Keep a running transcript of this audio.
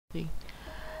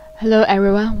Hello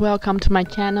everyone, welcome to my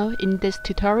channel. In this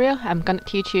tutorial, I'm gonna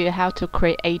teach you how to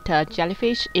create a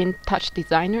jellyfish in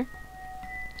Touchdesigner.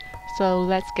 So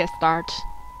let's get started.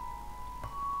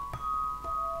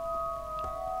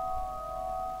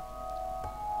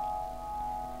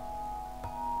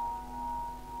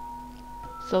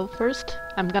 So first,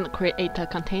 I'm gonna create a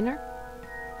container.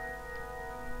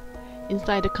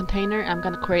 Inside the container, I'm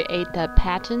gonna create a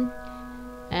pattern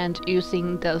and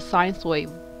using the sine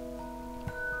wave.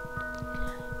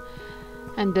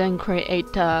 And then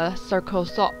create a circle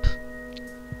soap.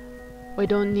 We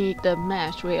don't need the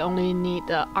mesh, we only need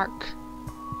the arc.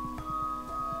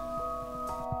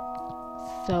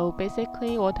 So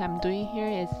basically what I'm doing here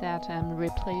is that I'm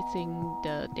replacing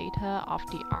the data of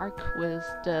the arc with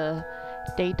the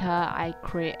data I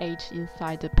create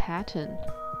inside the pattern.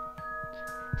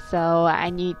 So I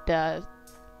need the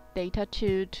data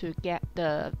to get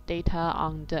the data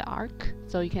on the arc.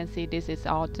 So you can see this is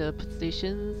all the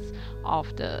positions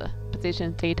of the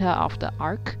position data of the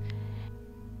arc.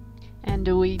 And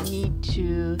we need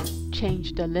to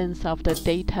change the length of the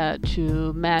data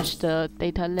to match the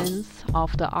data length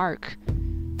of the arc.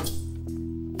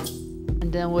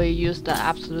 And then we use the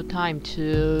absolute time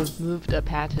to move the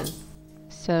pattern.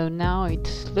 So now it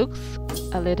looks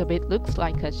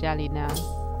like a jelly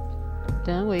now.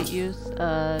 Then we use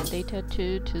data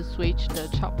 2 to switch the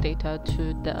chop data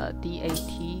to the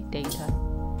DAT data.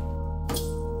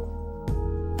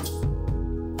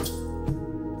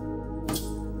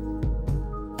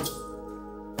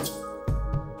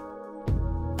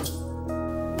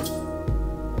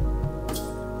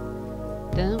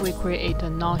 Then we create a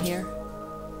null here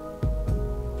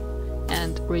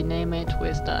and rename it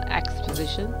with the X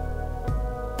position.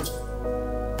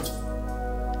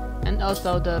 And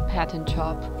also the pattern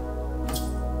chop.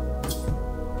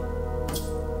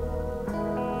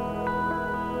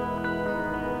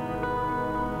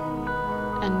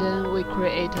 And then we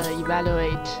create a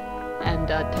evaluate and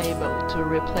a table to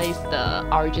replace the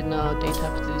original data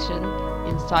position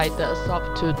inside the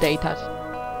sub to data.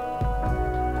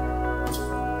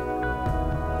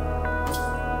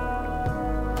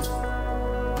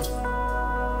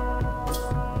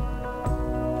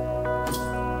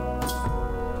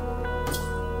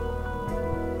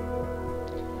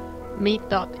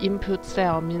 Meet.input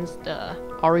cell means the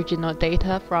original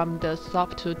data from the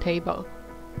sub to table.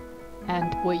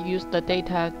 And we use the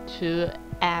data to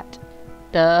add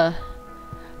the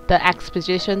X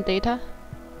position data.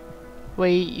 We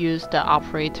use the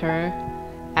operator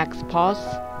xpos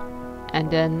and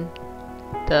then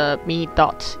the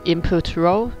me.input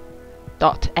row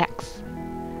 .x.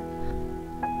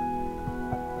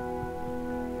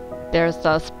 There's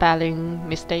a spelling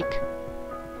mistake.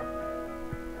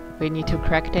 We need to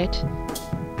correct it.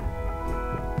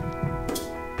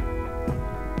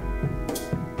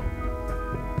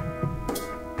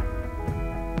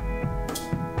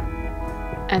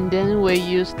 And then we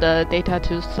use the data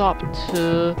to swap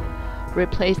to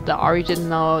replace the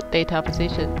original data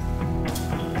position.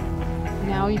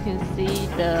 Now you can see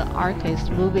the arc is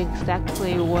moving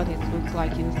exactly what it looks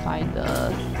like inside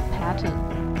the pattern.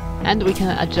 And we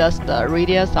can adjust the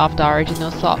radius of the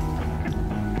original swap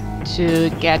to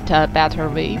get a better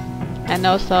wave. And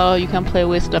also you can play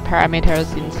with the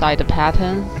parameters inside the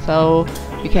pattern so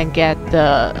you can get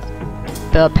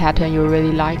the pattern you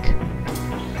really like.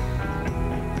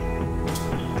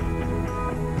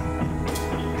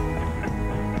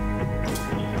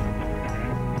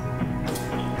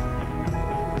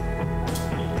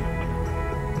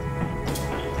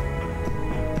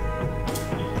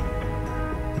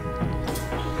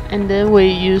 And then we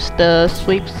use the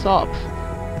sweep swap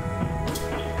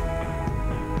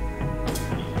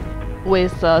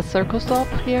with a circle swap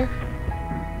here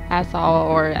as our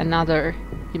or another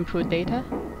input data.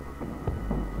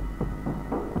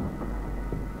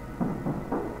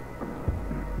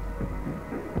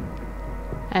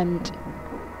 And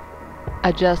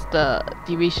adjust the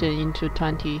division into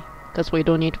 20 because we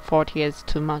don't need 40, it's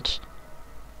too much.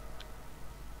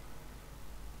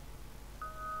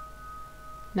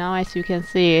 Now as you can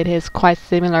see, it is quite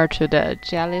similar to the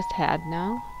jelly's head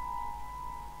now.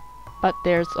 But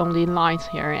there's only lines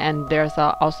here and there's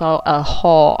also a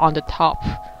hole on the top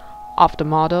of the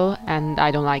model and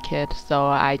I don't like it, so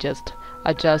I just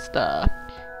adjust the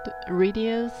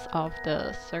radius of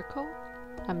the circle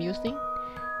I'm using.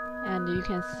 And you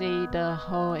can see the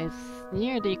hole is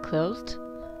nearly closed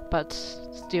but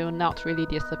still not really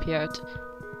disappeared.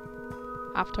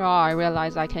 After all, I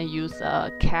realized I can use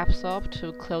a cap swap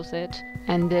to close it.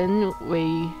 And then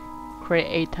we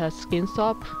create a skin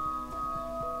swap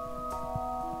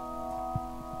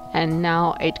and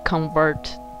now it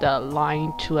converts the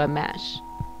line to a mesh,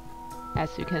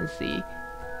 as you can see.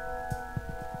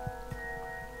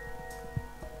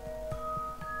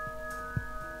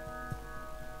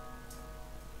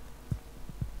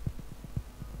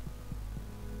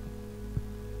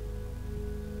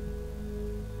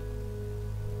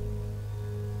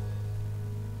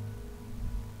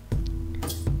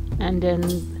 And then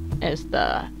is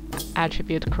the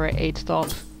attribute create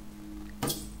sort.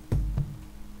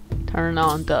 Turn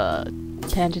on the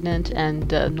tangent and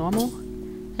the normal,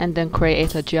 and then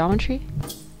create a geometry.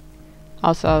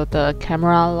 Also the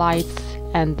camera lights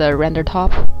and the render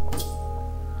top.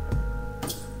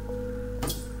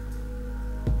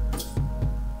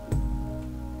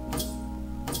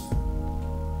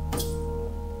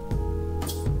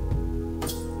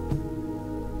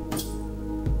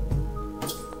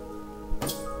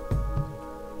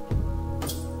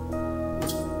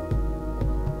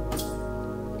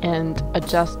 And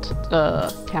adjust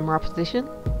the camera position.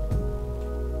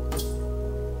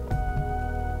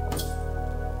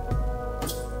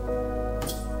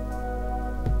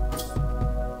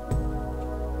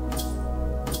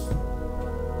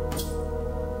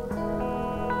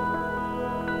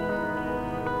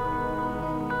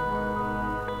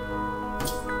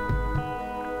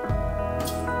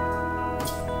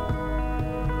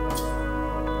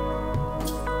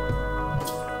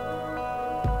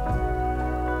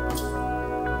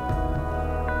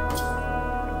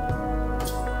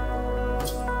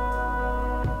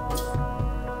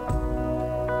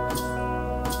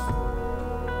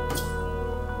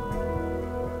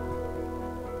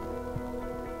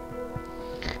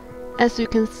 As you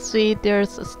can see,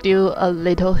 there's still a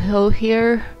little hole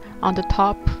here on the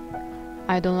top.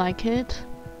 I don't like it.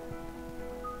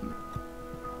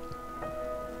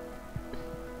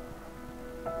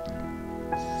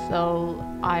 So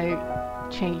I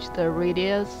changed the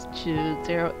radius to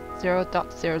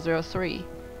 0.003.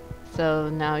 So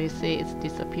now you see it's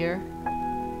disappear.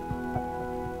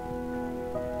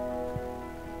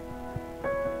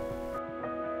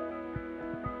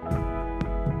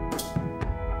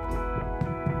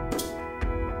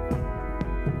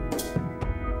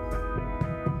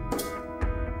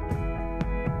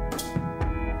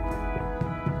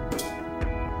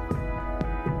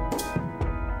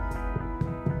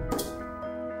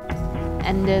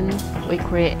 And then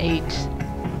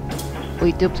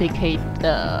we duplicate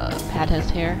the patterns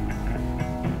here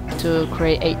to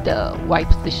create the Y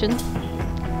position,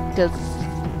 because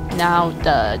now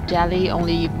the jelly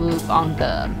only move on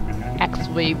the X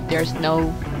wave. There's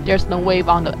no wave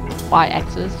on the Y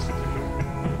axis,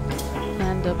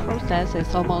 and the process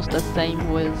is almost the same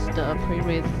with the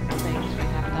previous things we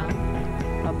have done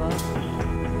above.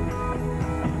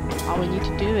 All we need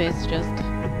to do is just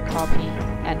copy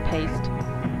and paste.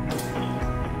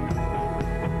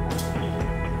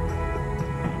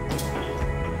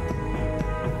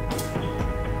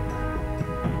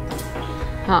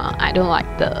 I don't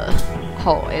like the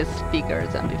hole is bigger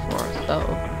than before, so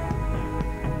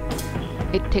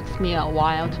it takes me a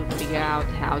while to figure out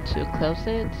how to close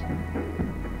it.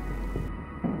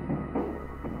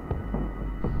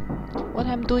 What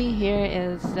I'm doing here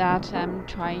is that I'm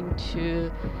trying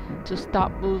to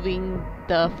stop moving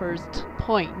the first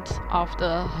point of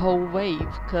the whole wave,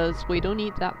 because we don't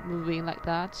need that moving like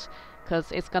that,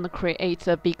 because it's gonna create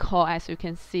a big hole. As you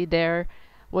can see there,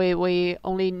 we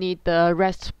only need the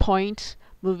rest point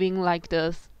moving like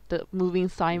the moving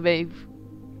sine wave.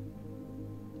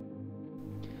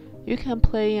 You can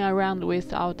play around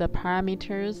with all the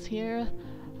parameters here.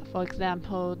 For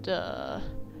example, the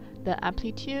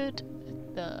amplitude,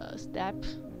 the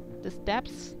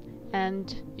steps,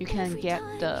 and you can get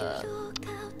the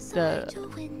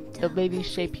waving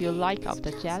shape you like of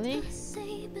the jelly.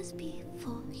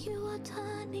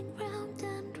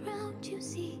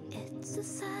 It's a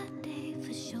sad day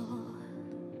for sure.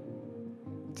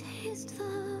 Taste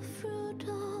the fruit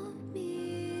of me.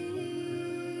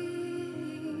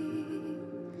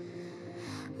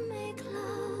 Make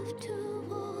love to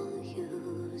all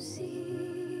you see.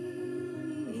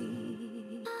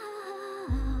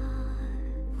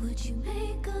 Would you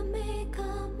make a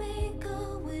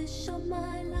wish on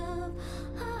my love?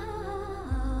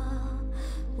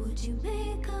 Would you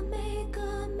make a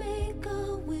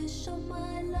wish on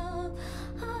my love?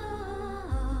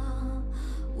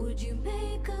 Would you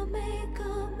make a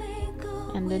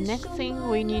And the next thing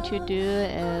we need to do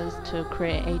is to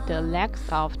create the legs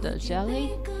of the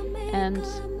jelly, and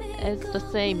it's the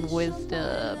same with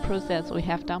the process we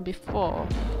have done before.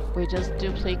 We just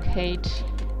duplicate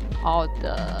all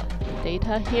the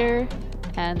data here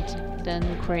and then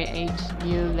create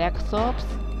new leg shapes.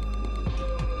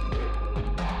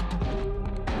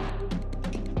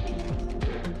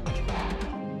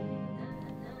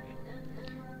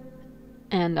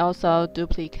 And also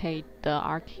duplicate the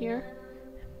arc here.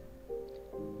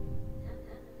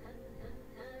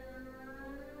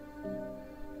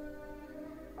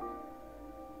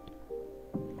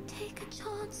 Take a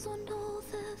chance on all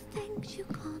the things you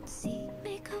can't see.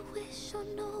 Make a wish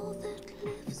on all that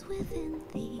lives within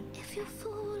thee. If you're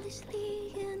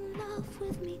foolishly in love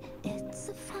with me, it's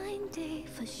a fine day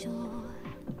for sure.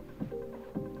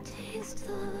 Taste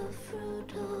the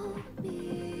fruit of me.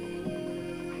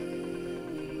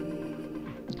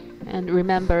 And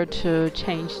remember to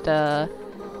change the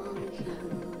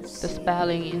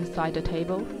spelling inside the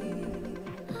table.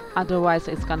 Otherwise,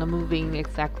 it's gonna moving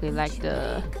exactly like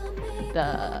the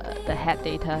head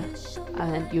data,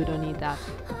 and you don't need that.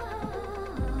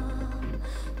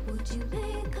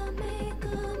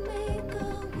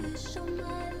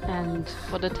 And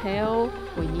for the tail,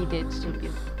 we need it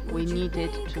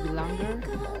to be longer.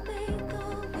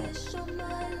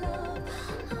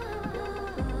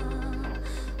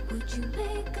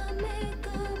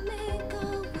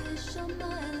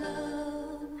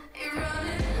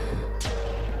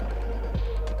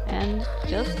 And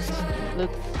just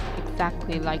looks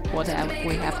exactly like what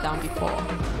we have done before.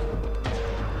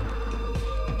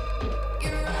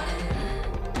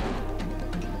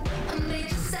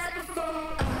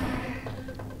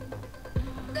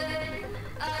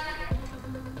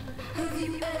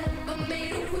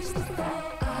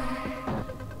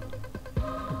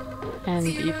 And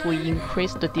if we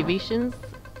increase the divisions,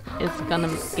 it's gonna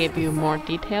give you more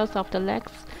details of the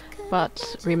legs,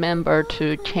 but remember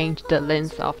to change the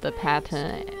length of the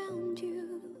pattern.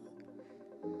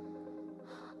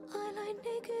 I lie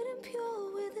naked and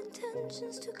pure with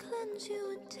intentions to cleanse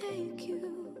you and take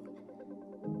you.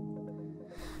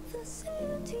 The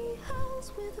city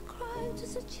house with a cry to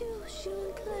seduce you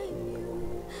and claim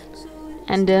you.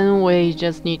 And then we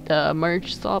just need the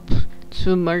merge swap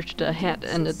to merge the head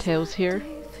and the tails here.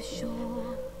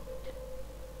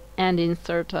 And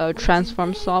insert a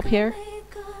transform swap here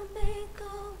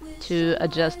to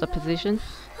adjust the position.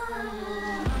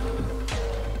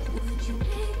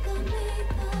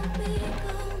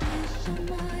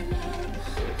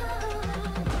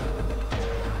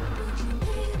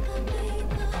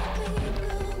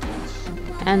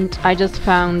 And I just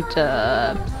found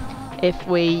if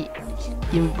we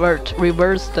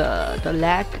reverse the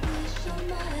leg,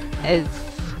 it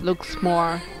looks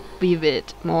more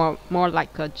vivid, more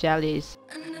like a jelly.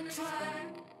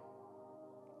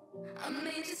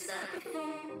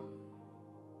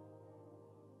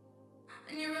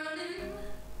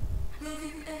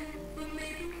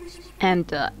 And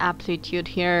the amplitude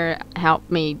here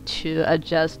helped me to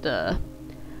adjust the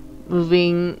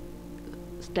moving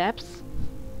steps.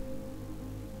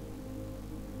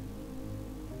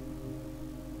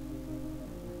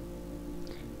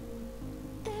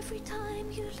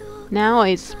 Now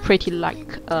it's pretty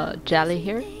like a jelly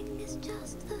here.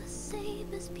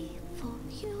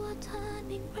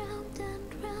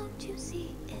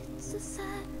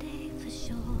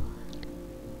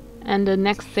 And the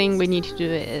next thing we need to do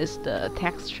is the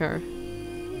texture.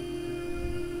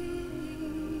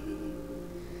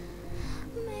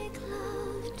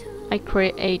 I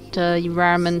create the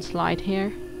environment slide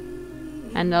here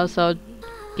and also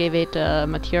give it a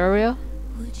material.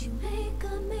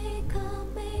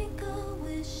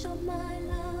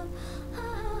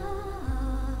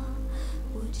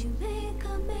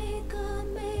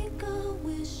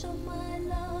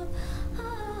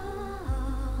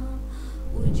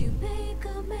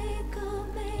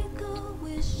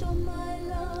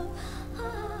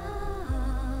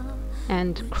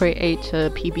 And create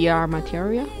a PBR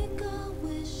material.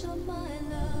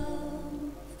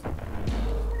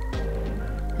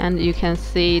 And you can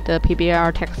see the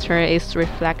PBR texture is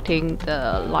reflecting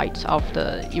the light of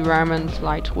the environment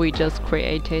light we just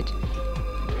created.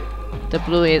 The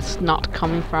blue is not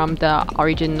coming from the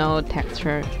original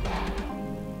texture.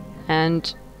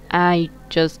 And I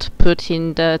just put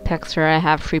in the texture I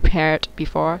have prepared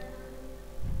before.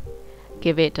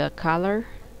 Give it a color.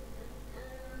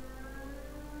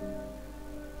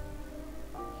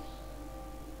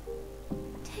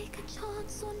 Take a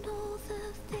chance on all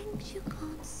the things you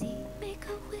can't see. Make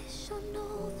a wish on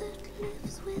all that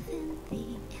lives within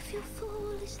thee. If you're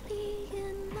foolishly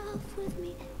in love with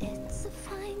me, it's a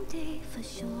fine day for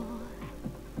sure.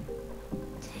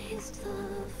 Taste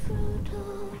the fruit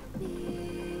of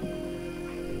me.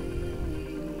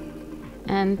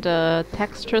 And the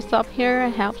texture sub here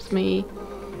helps me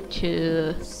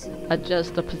to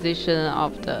adjust the position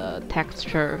of the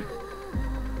texture.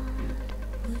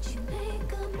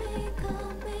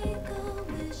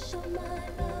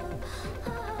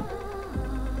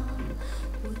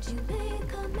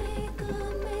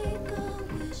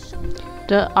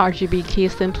 The RGB key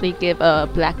simply give a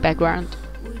black background.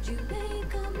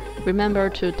 Remember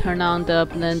to turn on the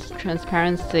blend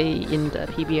transparency in the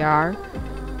PBR,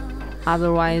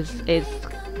 otherwise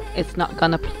it's not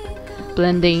gonna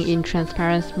blending in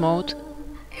transparent mode.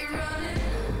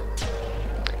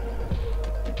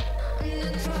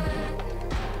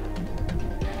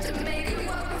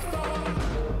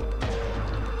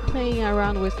 Playing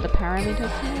around with the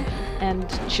parameters here and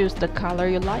choose the color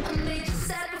you like.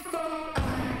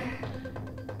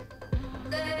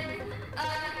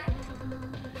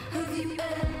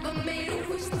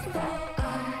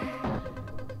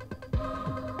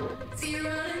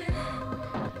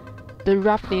 The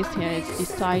roughness here is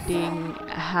deciding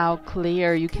how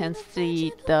clear you can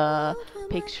see the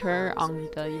picture on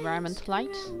the environment light.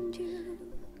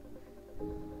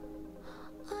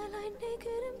 I lie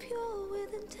naked and pure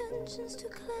with intentions to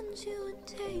cleanse you and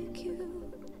take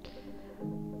you.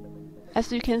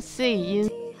 As you can see, in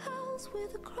House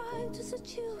with a cry to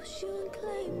seduce you and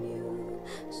claim you.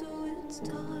 So it's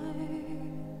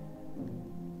time,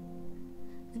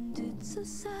 and it's a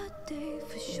sad day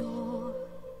for sure.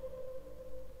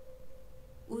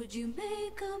 Would you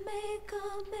make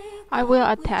I will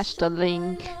attach the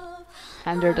link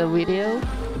under the video.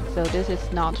 So this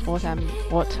is not what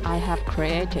I have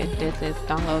created. This is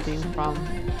downloading from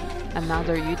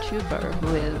another YouTuber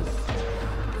who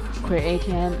is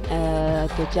creating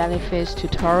the jellyfish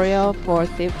tutorial for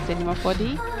Civ Cinema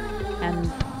 4D,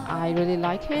 and I really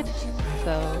like it.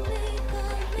 So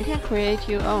you can create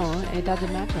your own. It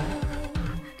doesn't matter.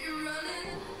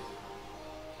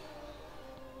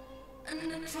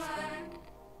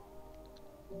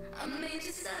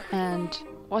 And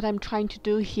what I'm trying to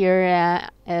do here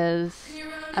is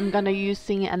I'm gonna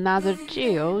using another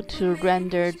gel to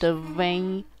render the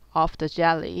vein of the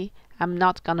jelly. I'm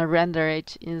not gonna render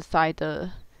it inside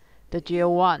the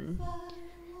gel one,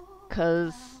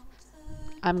 cause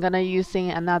I'm gonna using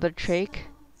another trick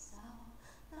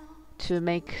to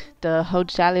make the whole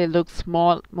jelly looks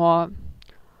more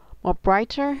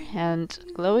brighter and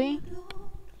glowing.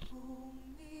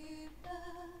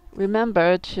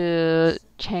 Remember to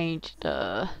change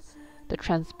the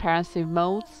transparency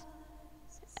modes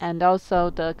and also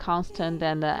the constant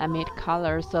and the emit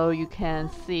color, so you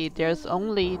can see there's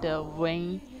only the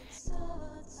vein.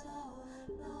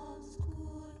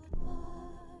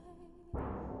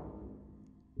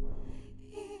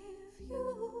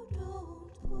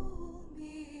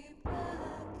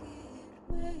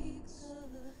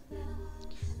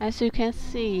 As you can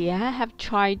see, I have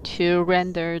tried to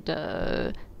render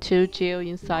the two gel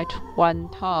inside one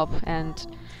top, and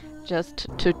just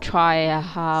to try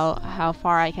how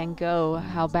far I can go,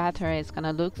 how better it's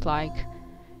gonna look like.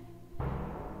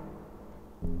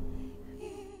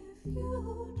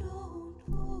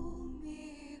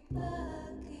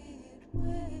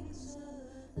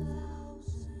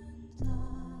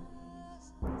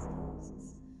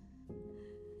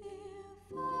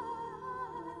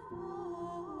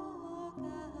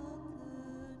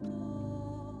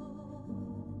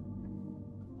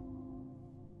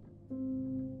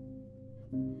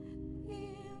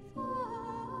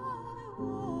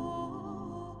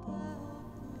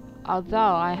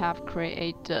 Although I have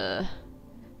created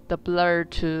the blur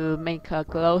to make a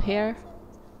glow here,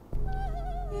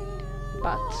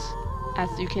 but as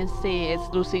you can see, it's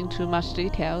losing too much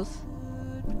details.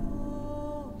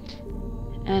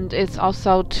 And it's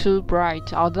also too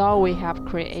bright, although we have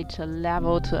created a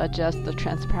level to adjust the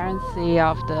transparency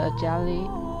of the jelly.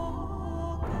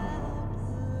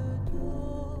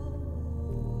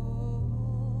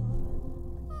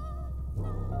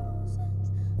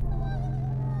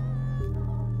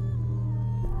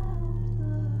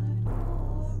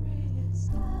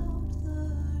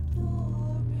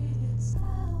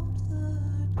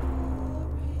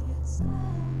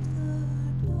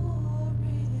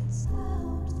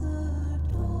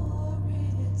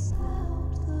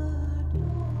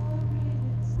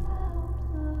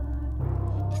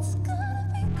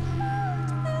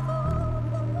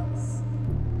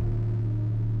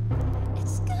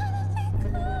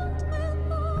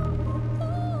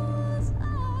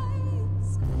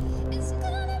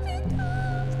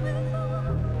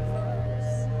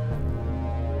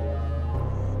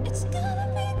 It's gonna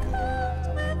be cold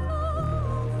with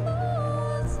all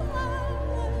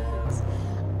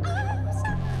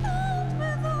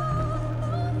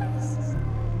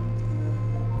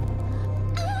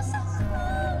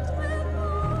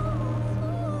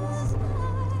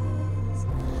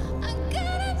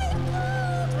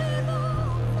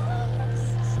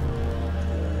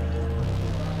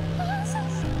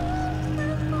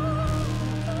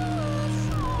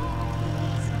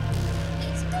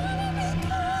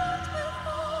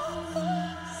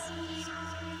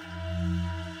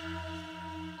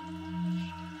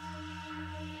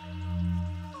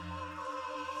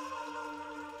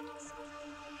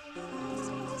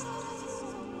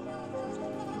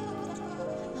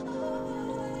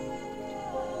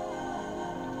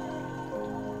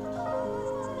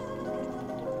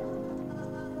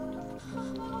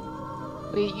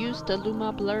We used the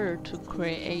Luma blur to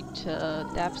create a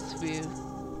depth view.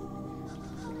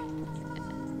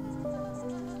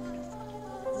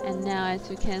 And now as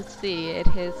you can see, it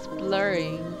is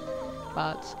blurring,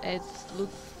 but it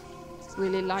looks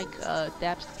really like a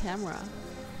depth camera.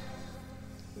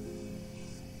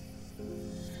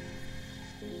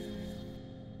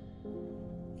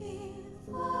 If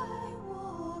I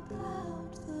walk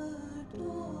out the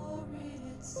door,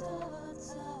 it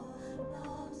starts our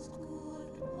last goodbye.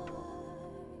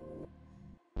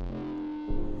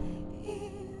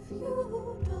 If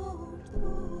you don't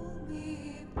pull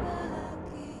me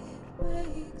back, it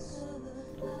wakes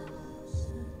a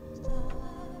thousand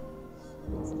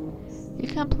times. You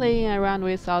can play around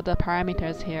with all the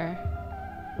parameters here.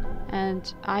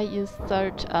 And I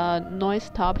insert a noise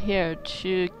top here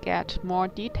to get more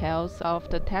details of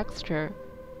the texture.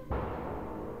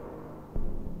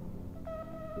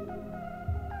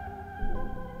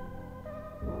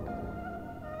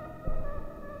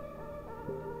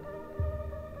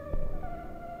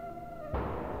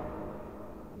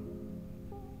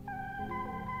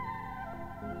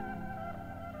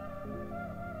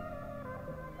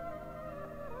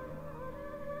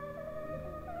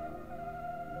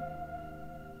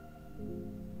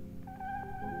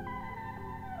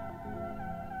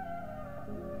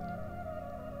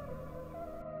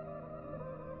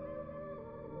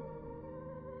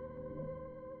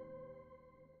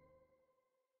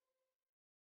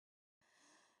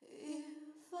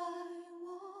 If I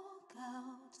walk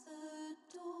out the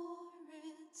door,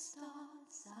 it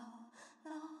starts our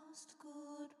last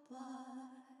goodbye.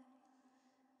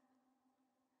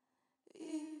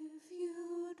 If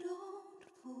you don't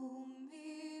pull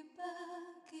me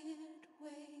back, it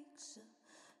wakes a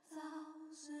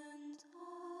thousand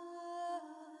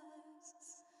eyes.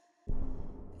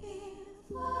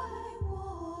 If I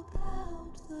walk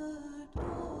out the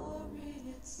door,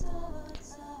 it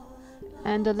starts our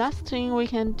And the last thing we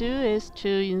can do is to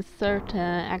insert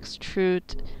an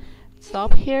extrude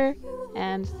stop here,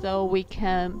 and so we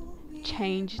can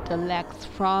change the legs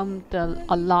from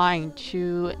a line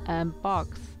to a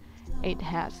box. It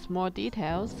has more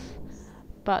details,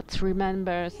 but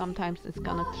remember, sometimes it's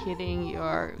gonna killing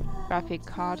your graphic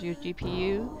card, your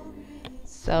GPU.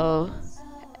 So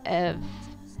if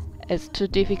it's too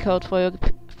difficult for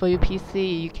your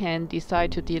PC, you can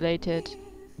decide to delete it.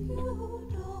 You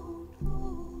don't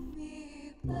pull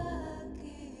me back,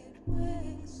 it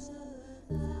wakes a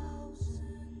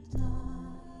thousand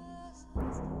times.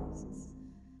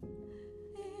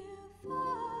 If I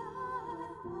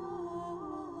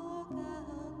walk out the door,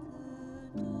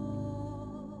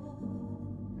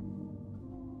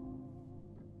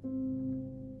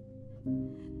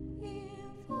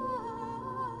 if I walk out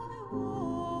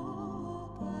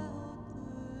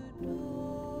the door.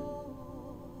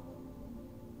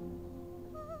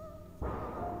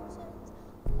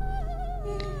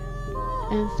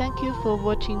 And thank you for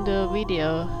watching the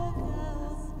video.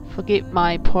 Forgive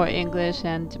my poor English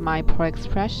and my poor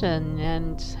expression,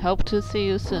 and hope to see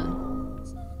you soon.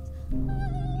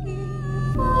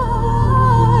 If I